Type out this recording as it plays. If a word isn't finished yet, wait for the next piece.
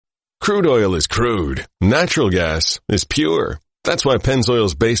Crude oil is crude. Natural gas is pure. That's why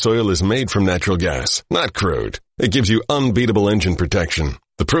Pennzoil's base oil is made from natural gas, not crude. It gives you unbeatable engine protection.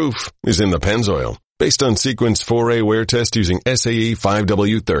 The proof is in the Pennzoil, based on Sequence 4A wear test using SAE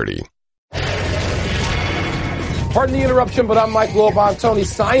 5W30. Pardon the interruption, but I'm Mike Wilbon and Tony.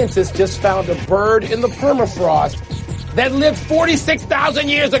 Scientists just found a bird in the permafrost that lived 46,000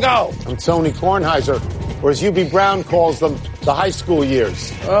 years ago. I'm Tony Kornheiser, or as UB Brown calls them, the high school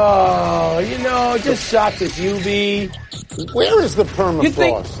years. Oh, just shots at UB. Where is the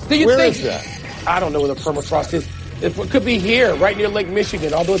permafrost? Where is that? I don't know where the permafrost is. It could be here, right near Lake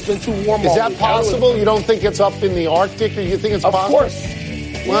Michigan, although it's been too warm. Is that possible? You don't think it's up in the Arctic, or you think it's possible? Of course.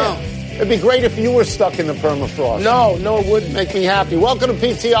 Wow. Yeah. It'd be great if you were stuck in the permafrost. No, it wouldn't. Make me happy. Welcome to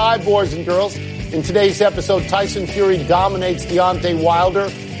PTI, boys and girls. In today's episode, Tyson Fury dominates Deontay Wilder.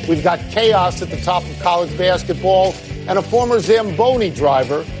 We've got chaos at the top of college basketball, and a former Zamboni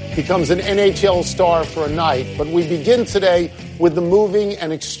driver becomes an NHL star for a night. But we begin today with the moving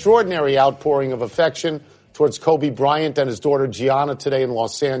and extraordinary outpouring of affection towards Kobe Bryant and his daughter Gianna today in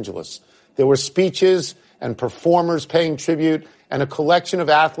Los Angeles. There were speeches and performers paying tribute, and a collection of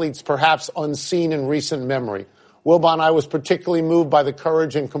athletes perhaps unseen in recent memory. Wilbon, I was particularly moved by the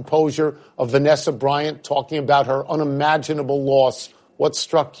courage and composure of Vanessa Bryant talking about her unimaginable loss. What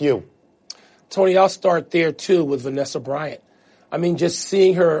struck you? Tony, I'll start there, too, with Vanessa Bryant. I mean, just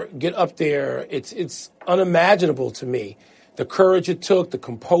seeing her get up there, it's unimaginable to me. The courage it took, the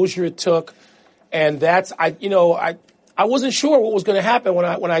composure it took, and I wasn't sure what was going to happen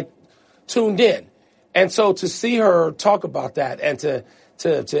when I tuned in. And so to see her talk about that and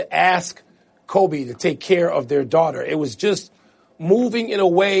to ask Kobe to take care of their daughter, it was just moving in a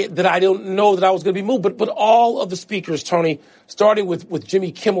way that I don't know that I was going to be moved. But all of the speakers, Tony, starting with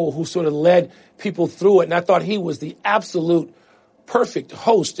Jimmy Kimmel, who sort of led people through it, and I thought he was the absolute perfect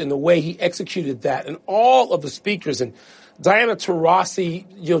host in the way he executed that. And all of the speakers, and Diana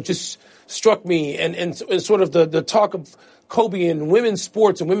Taurasi, just struck me, and sort of the talk of Kobe and women's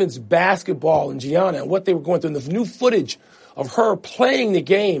sports and women's basketball and Gianna and what they were going through, and the new footage of her playing the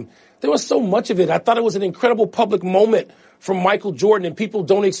game. There was so much of it. I thought it was an incredible public moment from Michael Jordan, and people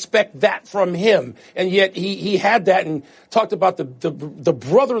don't expect that from him. And yet he had that and talked about the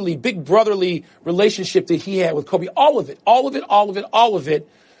brotherly, big brotherly relationship that he had with Kobe. All of it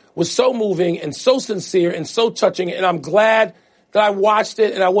was so moving and so sincere and so touching. And I'm glad that I watched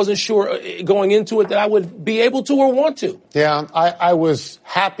it, and I wasn't sure going into it that I would be able to or want to. Yeah, I was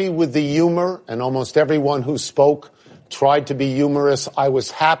happy with the humor, and almost everyone who spoke tried to be humorous. I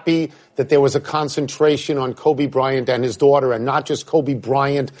was happy that there was a concentration on Kobe Bryant and his daughter, and not just Kobe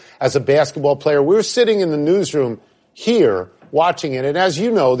Bryant as a basketball player. We were sitting in the newsroom here watching it, and as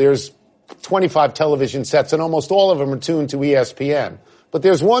you know, there's 25 television sets, and almost all of them are tuned to ESPN. But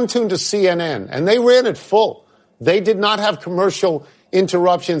there's one tuned to CNN, and they ran it full. They did not have commercial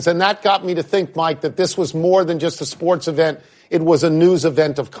interruptions, and that got me to think, Mike, that this was more than just a sports event. It was a news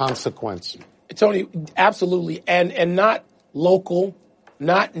event of consequence. Tony, absolutely, and not local,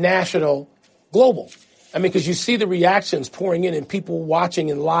 not national, global. I mean, because you see the reactions pouring in and people watching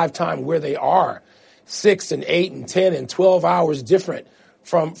in live time where they are, 6 and 8 and 10 and 12 hours different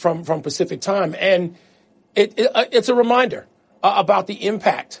from Pacific time. And it's a reminder about the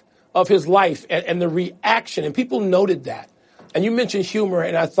impact of his life and the reaction. And people noted that. And you mentioned humor,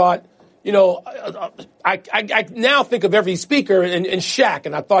 and I thought, I now think of every speaker and Shaq,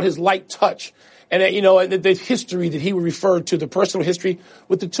 and I thought his light touch. And, the history that he referred to, the personal history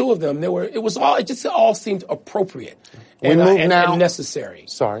with the two of them, it just all seemed appropriate and necessary.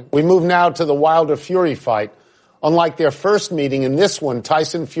 We move now to the Wilder-Fury fight. Unlike their first meeting, in this one,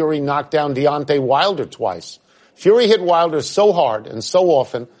 Tyson Fury knocked down Deontay Wilder twice. Fury hit Wilder so hard and so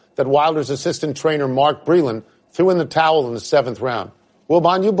often that Wilder's assistant trainer, Mark Breland, threw in the towel in the 7th round.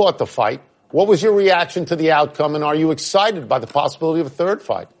 Wilbon, you bought the fight. What was your reaction to the outcome, and are you excited by the possibility of a third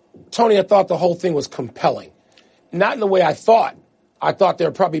fight? Tony, I thought the whole thing was compelling. Not in the way I thought. I thought there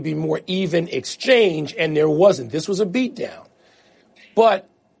would probably be more even exchange, and there wasn't. This was a beatdown. But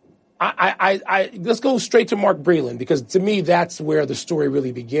let's go straight to Mark Breland, because to me, that's where the story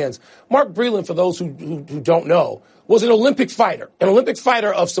really begins. Mark Breland, for those who don't know, was an Olympic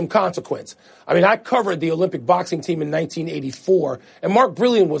fighter of some consequence. I mean, I covered the Olympic boxing team in 1984, and Mark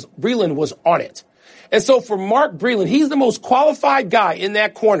Breland was on it. And so for Mark Breland, he's the most qualified guy in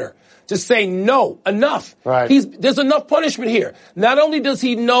that corner to say, no, enough. Right. There's enough punishment here. Not only does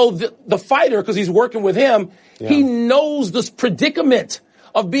he know the fighter, because he's working with him, he knows this predicament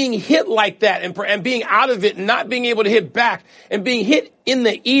of being hit like that and being out of it and not being able to hit back and being hit in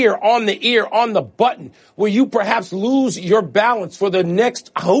the ear, on the button, where you perhaps lose your balance for the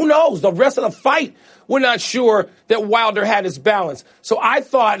next, who knows, the rest of the fight. We're not sure that Wilder had his balance. So I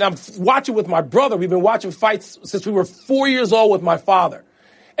thought, and I'm watching with my brother, we've been watching fights since we were 4 years old with my father.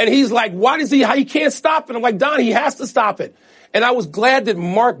 And he's like, how he can't stop it? I'm like, Don, he has to stop it. And I was glad that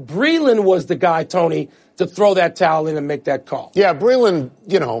Mark Breland was the guy, Tony, to throw that towel in and make that call. Yeah,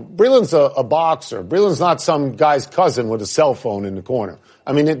 Breland's a boxer. Breland's not some guy's cousin with a cell phone in the corner.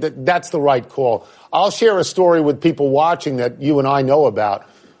 I mean, that's the right call. I'll share a story with people watching that you and I know about.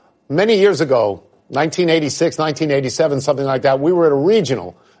 Many years ago, 1986, 1987, something like that, we were at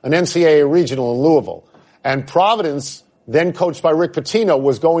an NCAA regional in Louisville. And Providence, then coached by Rick Pitino,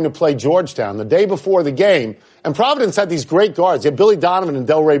 was going to play Georgetown the day before the game. And Providence had these great guards. You had Billy Donovan and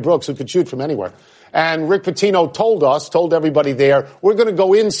Delray Brooks, who could shoot from anywhere. And Rick Pitino told everybody there, we're going to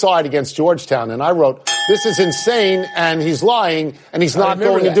go inside against Georgetown. And I wrote, this is insane, and he's lying, and he's not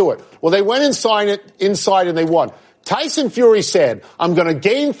going to do it. Well, they went inside and they won. Tyson Fury said, I'm going to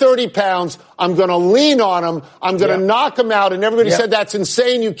gain 30 pounds. I'm going to lean on him. I'm going to knock him out. And everybody said, that's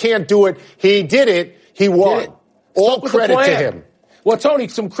insane. You can't do it. He did it. He won. All credit to him. Well, Tony,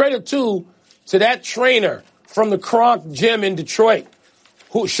 some credit, too, to that trainer from the Kronk gym in Detroit,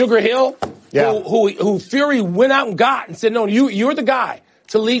 Sugar Hill, who Fury went out and got and said, no, you're the guy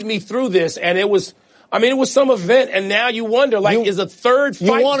to lead me through this. And it was some event, and now you wonder, is a third fight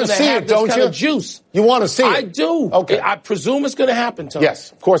going to have this kind of juice? You want to see it? I do. Okay. I presume it's going to happen, Tony.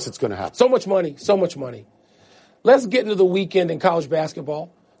 Yes, of course it's going to happen. So much money. Let's get into the weekend in college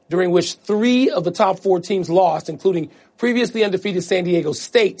basketball, during which 3 of the top 4 teams lost, including previously undefeated San Diego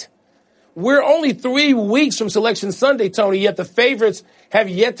State. We're only 3 weeks from Selection Sunday, Tony, yet the favorites have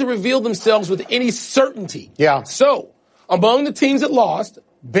yet to reveal themselves with any certainty. Yeah. So, among the teams that lost,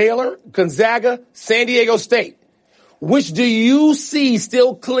 Baylor, Gonzaga, San Diego State, which do you see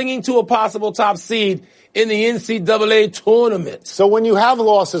still clinging to a possible top seed in the NCAA tournament? So when you have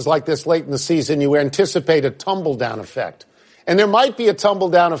losses like this late in the season, you anticipate a tumble-down effect. And there might be a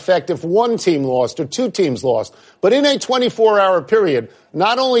tumble-down effect if one team lost or 2 teams lost. But in a 24-hour period,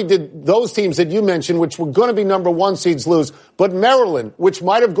 not only did those teams that you mentioned, which were going to be number 1 seeds, lose, but Maryland, which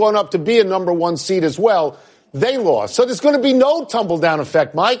might have gone up to be a number 1 seed as well, they lost. So there's going to be no tumble-down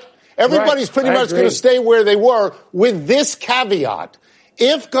effect, Mike. Everybody's pretty much going to stay where they were, with this caveat.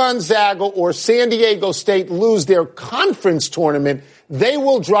 If Gonzaga or San Diego State lose their conference tournament, they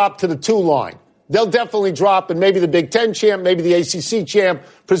will drop to the 2 line. They'll definitely drop, and maybe the Big Ten champ, maybe the ACC champ,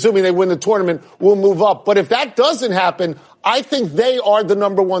 presuming they win the tournament, will move up. But if that doesn't happen, I think they are the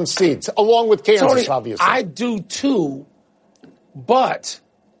number 1 seeds, along with Kansas, Tony, obviously. I do too, but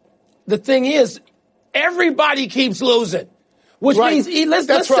the thing is, everybody keeps losing, which means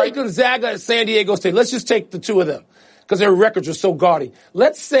let's take Gonzaga and San Diego State. Let's just take the 2 of them because their records are so gaudy.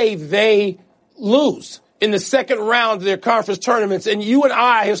 Let's say they lose in the second round of their conference tournaments, and you and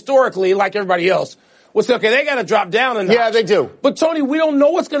I, historically, like everybody else, would say, okay, they got to drop down a notch. Yeah, they do. But, Tony, we don't know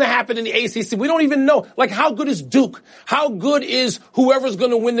what's going to happen in the ACC. We don't even know. Like, how good is Duke? How good is whoever's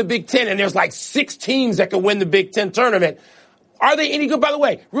going to win the Big Ten? And there's like 6 teams that can win the Big Ten tournament. Are they any good? By the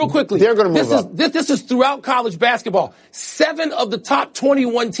way, real quickly, they're going to move up. This is throughout college basketball. 7 of the top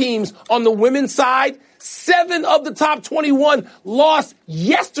 21 teams on the women's side, 7 of the top 21 lost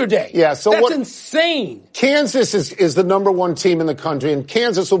yesterday. Yeah, so that's insane. Kansas is the number 1 team in the country, and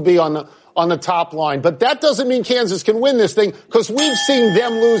Kansas will be on the top line. But that doesn't mean Kansas can win this thing, because we've seen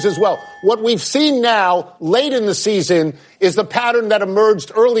them lose as well. What we've seen now, late in the season, is the pattern that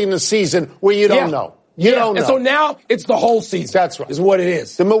emerged early in the season where you don't know. You don't know. And so now it's the whole season. That's right. Is what it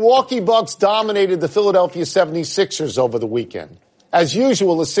is. The Milwaukee Bucks dominated the Philadelphia 76ers over the weekend. As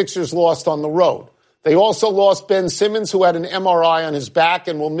usual, the Sixers lost on the road. They also lost Ben Simmons, who had an MRI on his back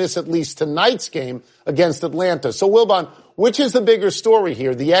and will miss at least tonight's game against Atlanta. So, Wilbon, which is the bigger story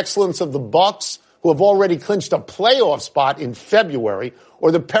here? The excellence of the Bucks, who have already clinched a playoff spot in February,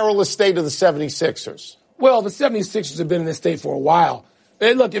 or the perilous state of the 76ers? Well, the 76ers have been in this state for a while.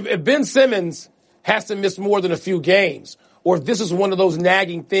 And look, if Ben Simmons has to miss more than a few games, or if this is one of those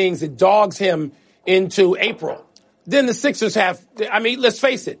nagging things that dogs him into April, then the Sixers let's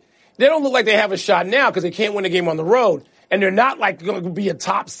face it, they don't look like they have a shot now because they can't win a game on the road. And they're not like going to be a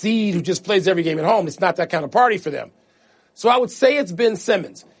top seed who just plays every game at home. It's not that kind of party for them. So I would say it's Ben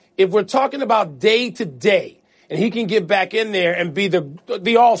Simmons. If we're talking about day to day, and he can get back in there and be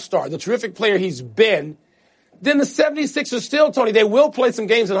the all-star, the terrific player he's been, then the 76ers still, Tony, they will play some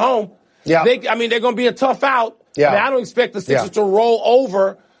games at home. Yeah. They're going to be a tough out. Yeah. I don't expect the Sixers to roll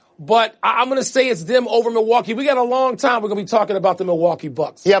over. but I'm going to say it's them over Milwaukee. We got a long time we're going to be talking about the Milwaukee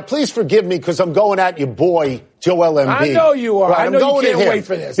Bucks. Yeah, please forgive me because I'm going at your boy, Joel Embiid. I know you are. Right, I know you can't wait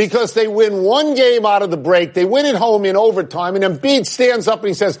for this. Because they win one game out of the break. They win at home in overtime, and Embiid stands up and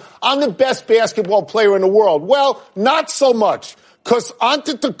he says, I'm the best basketball player in the world. Well, not so much. Because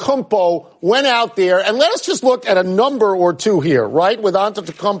Antetokounmpo went out there, and let us just look at a number or two here, right, with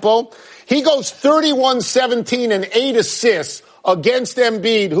Antetokounmpo. He goes 31-17 and 8 assists against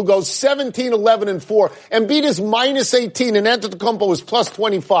Embiid, who goes 17-11 and 4. Embiid is minus 18, and Antetokounmpo is plus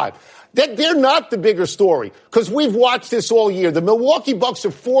 25. They're not the bigger story, because we've watched this all year. The Milwaukee Bucks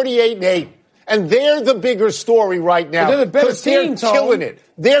are 48-8. And they're the bigger story right now. But they're the better team, They're killing it.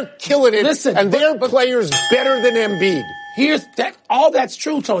 They're killing it. Listen, and their players better than Embiid. Here's that. All that's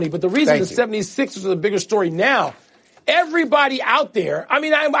true, Tony. But the reason the 76ers are the bigger story now, everybody out there, I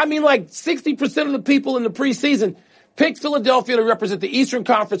mean like 60% of the people in the preseason picked Philadelphia to represent the Eastern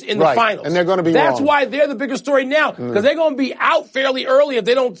Conference in the finals. And they're going to be That's wrong. why they're the bigger story now, because they're going to be out fairly early if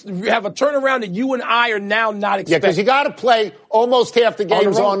they don't have a turnaround that you and I are now not expecting. Yeah, because you got to play almost half the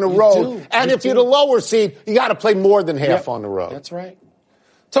games on the road. And if you're the lower seed, you got to play more than half on the road. That's right.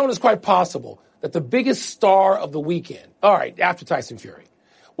 Tony, it's quite possible that the biggest star of the weekend, all right, after Tyson Fury,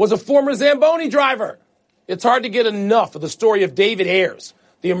 was a former Zamboni driver. It's hard to get enough of the story of David Ayers,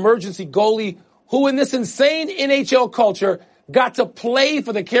 the emergency goalie who in this insane NHL culture got to play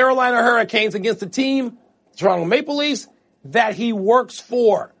for the Carolina Hurricanes against the team, Toronto Maple Leafs, that he works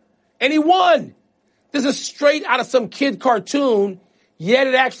for. And he won. This is straight out of some kid cartoon, yet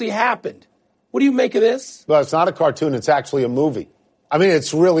it actually happened. What do you make of this? Well, it's not a cartoon. It's actually a movie. I mean,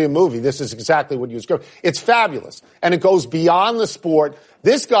 it's really a movie. This is exactly what you described. It's fabulous. And it goes beyond the sport.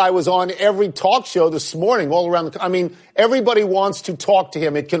 This guy was on every talk show this morning all around I mean, everybody wants to talk to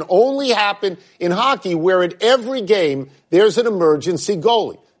him. It can only happen in hockey where at every game there's an emergency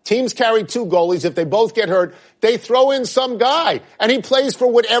goalie. Teams carry two goalies. If they both get hurt, they throw in some guy, and he plays for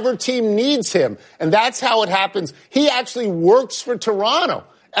whatever team needs him. And that's how it happens. He actually works for Toronto.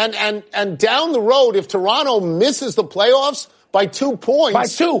 And down the road, if Toronto misses the playoffs by 2 points. By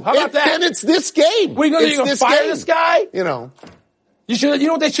 2. How about that? Then it's this game. What, you going to fire this guy? You know. You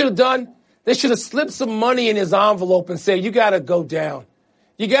know what they should have done? They should have slipped some money in his envelope and said, you got to go down.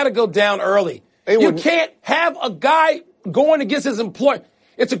 You got to go down early. You can't have a guy going against his employer.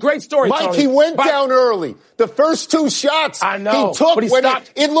 It's a great story, Mike, Tony. he went down early. The first 2 shots I know, he took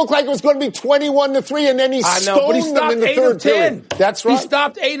but it looked like it was going to be 21-3, and then he stoned them in the third period. That's right. He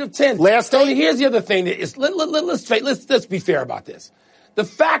stopped 8 of 10. Tony, here's the other thing. Let's be fair about this. The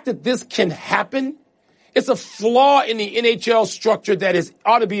fact that this can happen, it's a flaw in the NHL structure that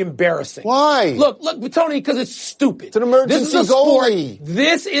ought to be embarrassing. Why? Look, Tony, because it's stupid. It's an emergency goalie.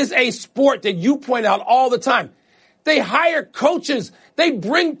 This is a sport that you point out all the time. They hire coaches. They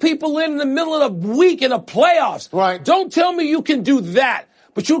bring people in the middle of the week in the playoffs. Right. Don't tell me you can do that,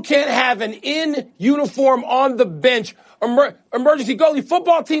 but you can't have an in uniform on the bench emergency goalie.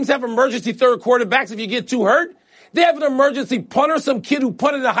 Football teams have emergency third quarterbacks if you get too hurt. They have an emergency punter, some kid who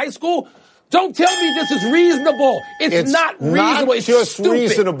punted in high school. Don't tell me this is reasonable. It's not reasonable. It's just stupid.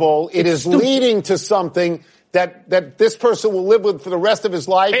 reasonable. It's leading to something that this person will live with for the rest of his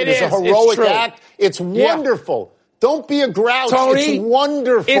life. It is a heroic act. It's wonderful. Don't be a grouch. Tony, it's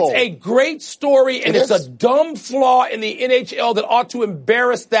wonderful. It's a great story, and it's a dumb flaw in the NHL that ought to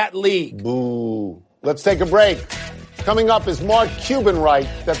embarrass that league. Boo. Let's take a break. Coming up, is Mark Cuban right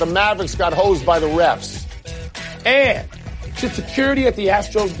that the Mavericks got hosed by the refs? And should security at the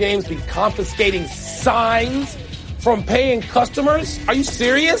Astros games be confiscating signs from paying customers? Are you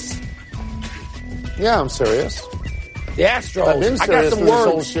serious? Yeah, I'm serious. The Astros. I've been serious for this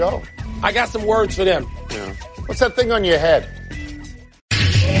whole show. I got some words for them. Yeah. What's that thing on your head?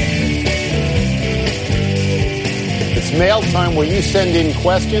 It's mail time where you send in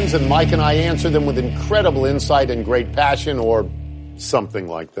questions and Mike and I answer them with incredible insight and great passion, or something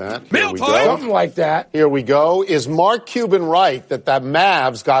like that. Mail time. Something like that. Here we go. Is Mark Cuban right that the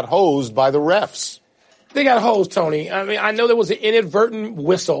Mavs got hosed by the refs? They got hosed, Tony. I mean, I know there was an inadvertent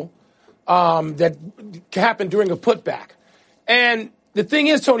whistle that happened during a putback. And the thing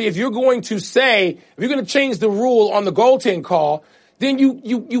is, Tony, if you're going to change the rule on the goaltending call, then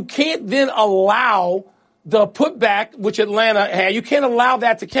you can't then allow the putback, which Atlanta had. You can't allow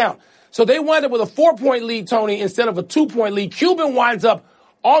that to count. So they wind up with a 4-point lead, Tony, instead of a 2-point lead. Cuban winds up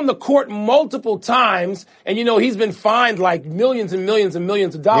on the court multiple times, and he's been fined like millions and millions and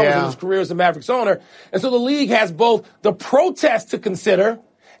millions of dollars in his career as a Mavericks owner. And so the league has both the protest to consider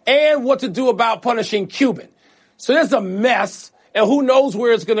and what to do about punishing Cuban. So there's a mess. And who knows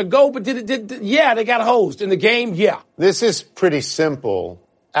where it's going to go, but they got hosed in the game, yeah. This is pretty simple.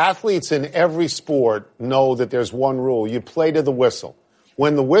 athletes in every sport know that there's one rule. You play to the whistle.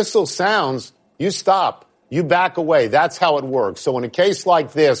 When the whistle sounds, you stop. You back away. That's how it works. So in a case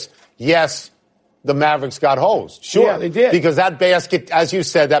like this, yes, the Mavericks got hosed. Sure. Yeah, they did. Because that basket, as you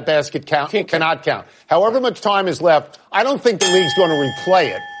said, that basket cannot count. However much time is left, I don't think the league's going to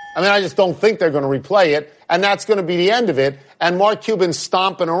replay it. I mean, I just don't think they're going to replay it. And that's going to be the end of it. And Mark Cuban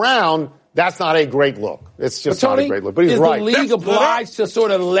stomping around, that's not a great look. It's just not a great look. But he's right. Is the league obliged to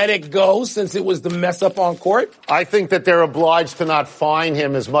sort of let it go since it was the mess up on court? I think that they're obliged to not fine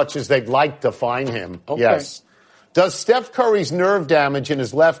him as much as they'd like to fine him. Okay. Yes. Does Steph Curry's nerve damage in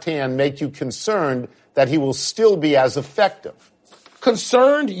his left hand make you concerned that he will still be as effective?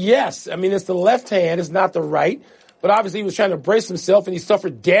 Concerned, yes. I mean, it's the left hand, it's not the right. But obviously he was trying to brace himself, and he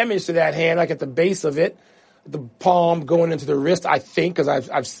suffered damage to that hand, like at the base of it, the palm going into the wrist, I think, because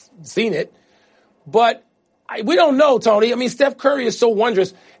I've seen it. But we don't know, Tony. I mean, Steph Curry is so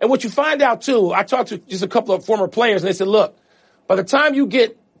wondrous. And what you find out, too, I talked to just a couple of former players, and they said, look, by the time you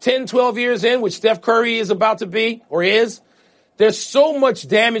get 10, 12 years in, which Steph Curry is about to be, or is, there's so much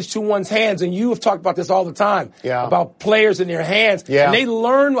damage to one's hands, and you have talked about this all the time, about players in their hands. Yeah. And they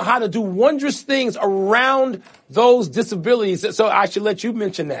learn how to do wondrous things around those disabilities. So I should let you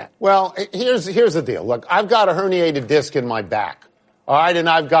mention that. Well, here's the deal. Look, I've got a herniated disc in my back, all right, and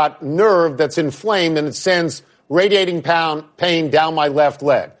I've got nerve that's inflamed, and it sends radiating pain down my left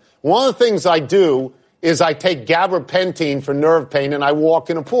leg. One of the things I do is I take gabapentin for nerve pain, and I walk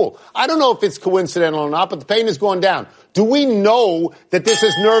in a pool. I don't know if it's coincidental or not, but the pain has gone down. Do we know that this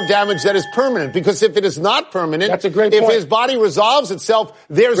is nerve damage that is permanent? Because if it is not permanent, that's a great point. If his body resolves itself,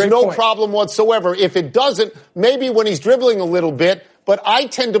 there's no problem whatsoever. If it doesn't, maybe when he's dribbling a little bit, but I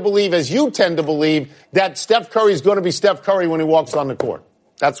tend to believe, as you tend to believe, that Steph Curry is going to be Steph Curry when he walks on the court.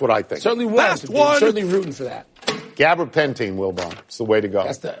 That's what I think. Certainly wants to be. Certainly rooting for that. Gabapentin, Wilbon. It's the way to go.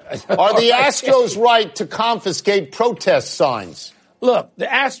 Are the Astros right to confiscate protest signs? Look, the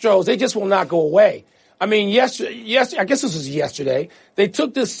Astros, they just will not go away. I mean, yes, I guess this was yesterday. They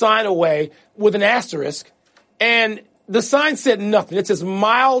took this sign away with an asterisk, and the sign said nothing. It's as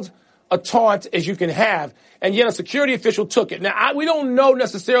mild a taunt as you can have, and yet a security official took it. Now, we don't know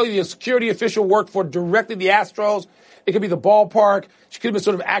necessarily the security official worked for directly the Astros. It could be the ballpark. She could have been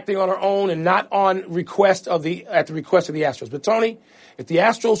sort of acting on her own and not at the request of the Astros. But Tony, if the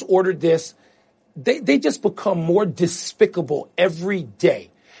Astros ordered this, they just become more despicable every day.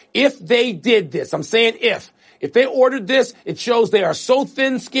 If they did this, I'm saying if they ordered this, it shows they are so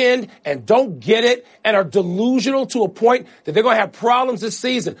thin-skinned and don't get it and are delusional to a point that they're going to have problems this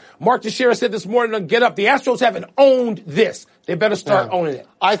season. Mark Teixeira said this morning on Get Up, the Astros haven't owned this. They better start owning it.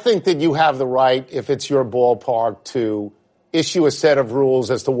 I think that you have the right, if it's your ballpark, to issue a set of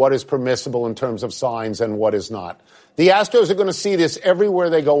rules as to what is permissible in terms of signs and what is not. The Astros are going to see this everywhere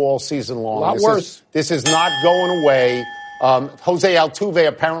they go all season long. A lot worse. This is not going away. Jose Altuve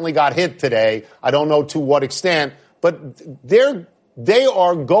apparently got hit today. I don't know to what extent, but they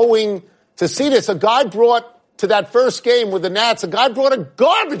are going to see this. A guy brought to that first game with the Nats, a guy brought a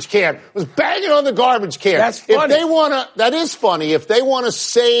garbage can, was banging on the garbage can. That's funny. That is funny. If they want to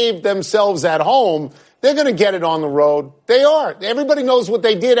save themselves at home, they're going to get it on the road. They are. Everybody knows what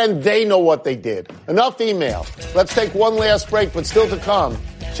they did, and they know what they did. Enough email. Let's take one last break, but still to come.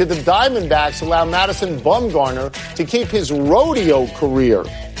 Should the Diamondbacks allow Madison Bumgarner to keep his rodeo career?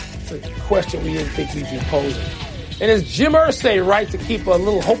 It's a question we didn't think we'd be posing. And is Jim Irsay right to keep a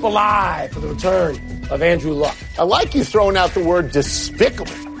little hope alive for the return of Andrew Luck? I like you throwing out the word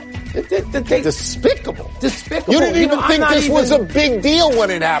despicable. Despicable. Despicable. You didn't even think this was a big deal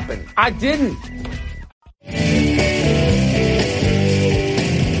when it happened. I didn't.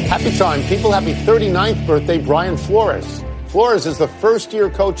 Happy time. People, happy 39th birthday, Brian Flores. Flores is the first-year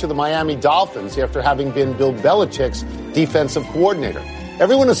coach of the Miami Dolphins after having been Bill Belichick's defensive coordinator.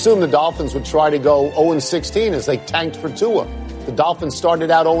 Everyone assumed the Dolphins would try to go 0-16 as they tanked for Tua. The Dolphins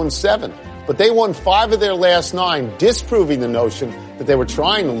started out 0-7, but they won 5 of their last 9, disproving the notion that they were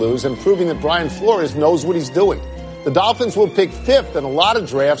trying to lose and proving that Brian Flores knows what he's doing. The Dolphins will pick 5th, and a lot of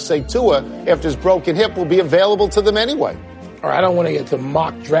drafts say Tua, after his broken hip, will be available to them anyway. All right, I don't want to get to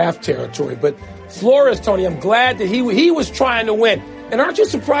mock draft territory, but Flores, Tony, I'm glad that he was trying to win. And aren't you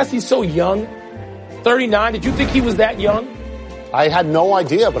surprised he's so young? 39. Did you think he was that young? I had no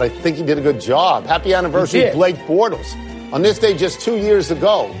idea, but I think he did a good job. Happy anniversary, Blake Bortles. On this day just 2 years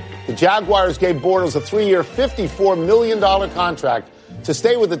ago, the Jaguars gave Bortles a 3-year, $54 million contract to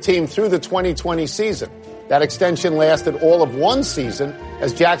stay with the team through the 2020 season. That extension lasted all of one season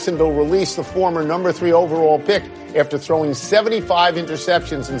as Jacksonville released the former number 3 overall pick after throwing 75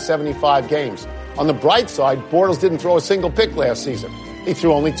 interceptions in 75 games. On the bright side, Bortles didn't throw a single pick last season. He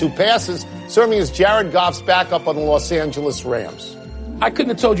threw only 2 passes, serving as Jared Goff's backup on the Los Angeles Rams. I couldn't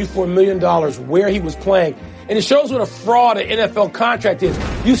have told you for $1 million where he was playing. And it shows what a fraud an NFL contract is.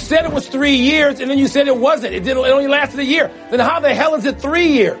 You said it was 3 years, and then you said it wasn't. It only lasted a year. Then how the hell is it 3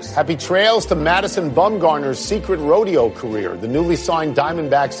 years? Happy trails to Madison Bumgarner's secret rodeo career. The newly signed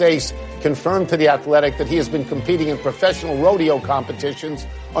Diamondbacks ace confirmed to The Athletic that he has been competing in professional rodeo competitions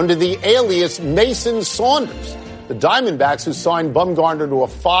under the alias Mason Saunders. The Diamondbacks, who signed Bumgarner to a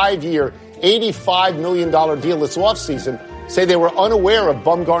 5-year, $85 million deal this offseason, say they were unaware of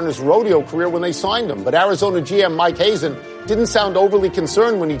Bumgarner's rodeo career when they signed him. But Arizona GM Mike Hazen didn't sound overly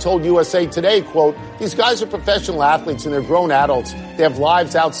concerned when he told USA Today, quote, "These guys are professional athletes and they're grown adults. They have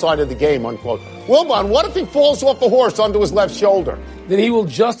lives outside of the game," unquote. Wilbon, what if he falls off a horse onto his left shoulder? Then he will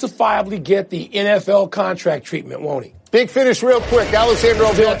justifiably get the NFL contract treatment, won't he? Big finish real quick. Alexander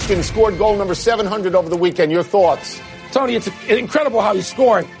Ovechkin scored goal number 700 over the weekend. Your thoughts? Tony, it's incredible how he's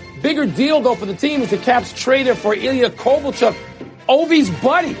scoring. Bigger deal, though, for the team is the Caps traded for Ilya Kovalchuk, Ovi's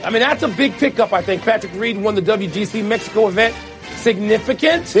buddy. I mean, that's a big pickup, I think. Patrick Reed won the WGC Mexico event.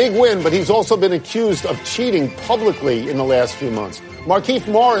 Significant. Big win, but he's also been accused of cheating publicly in the last few months. Markieff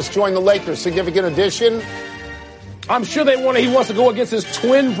Morris joined the Lakers. Significant addition. I'm sure he wants to go against his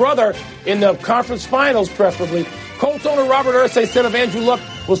twin brother in the conference finals, preferably. Colts owner Robert Irsay said of Andrew Luck,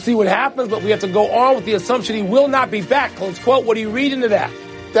 "We'll see what happens, but we have to go on with the assumption he will not be back." Close quote. What do you read into that?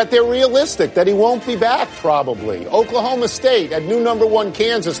 That they're realistic, that he won't be back probably. Oklahoma State at new number 1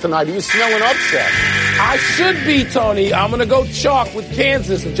 Kansas tonight. Are you smelling upset? I should be, Tony. I'm going to go chalk with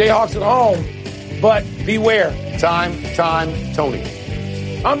Kansas and Jayhawks at home. But beware. Time, Tony.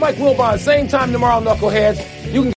 I'm Mike Wilbon. Same time tomorrow, knuckleheads. You can